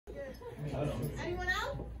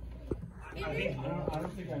I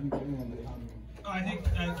don't think I'm getting one. I think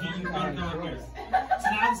you got it on here. So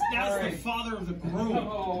that's the father of the groom.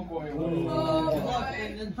 Oh boy.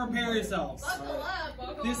 And prepare yourselves. Buckle up,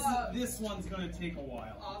 buckle up. This one's gonna take a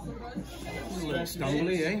while. Awesome. A little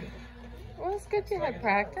stumbly, eh? Well, it's good to have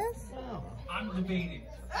practice. I'm debating.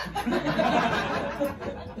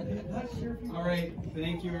 All right,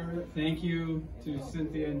 thank you to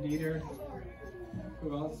Cynthia and Dieter.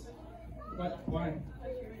 Who else? What? Why?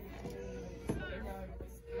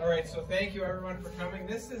 All right, so thank you everyone for coming.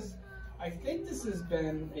 I think this has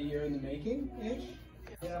been a year in the making-ish,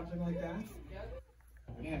 something like that.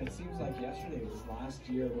 Man, it seems like yesterday was last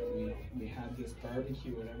year when we had this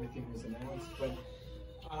barbecue and everything was announced. But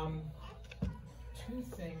two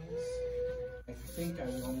things I think I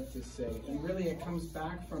wanted to say, and really it comes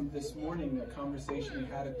back from this morning, a conversation we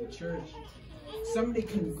had at the church. Somebody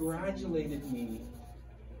congratulated me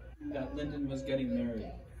that Lyndon was getting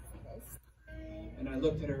married. And I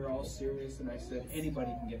looked at her all serious and I said,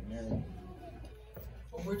 anybody can get married.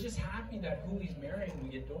 But we're just happy that who he's marrying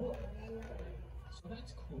we adore. So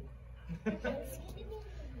that's cool.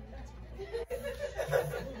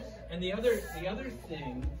 And the other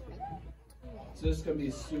thing, so this is going to be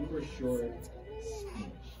a super short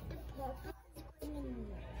speech.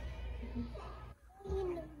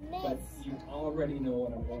 But you already know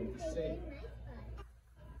what I'm going to say.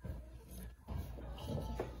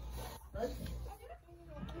 Right?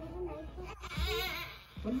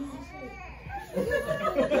 What did I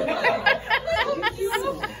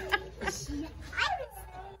say?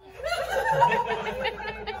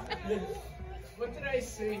 What did I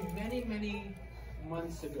say many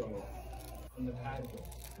months ago on the patio?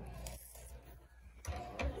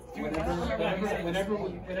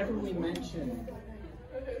 Whenever we mention,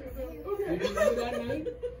 you remember that night?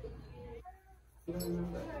 You don't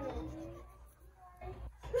remember?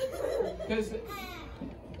 Because,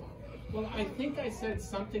 well, I think I said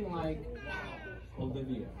something like, wow,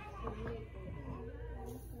 Olivia.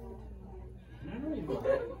 And I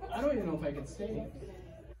don't even know if I could say it.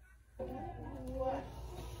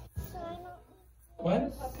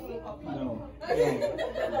 What? No.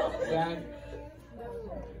 That.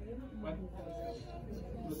 What?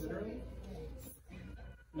 Was it early?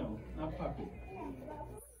 No, not puppy.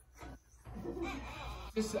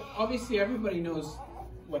 Just, obviously, everybody knows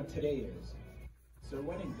what today is. It's their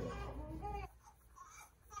wedding day.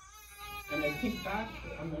 And I think back,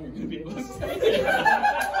 I'm not even going to be able to say it.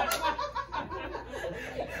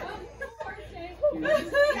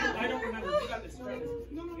 I don't remember. You got this, right?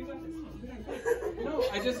 No, you got this. No,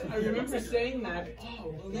 I remember saying that,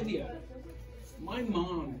 oh, Olivia, my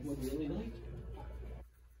mom would really like you.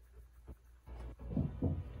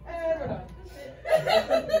 And we're done.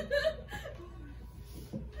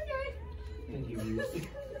 Okay. Thank you.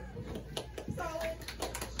 Solid.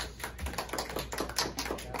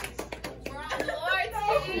 We're on the Lord's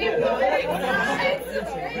team.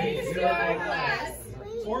 Praise your class.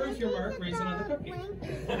 Or if you're Mark, raise another cookie.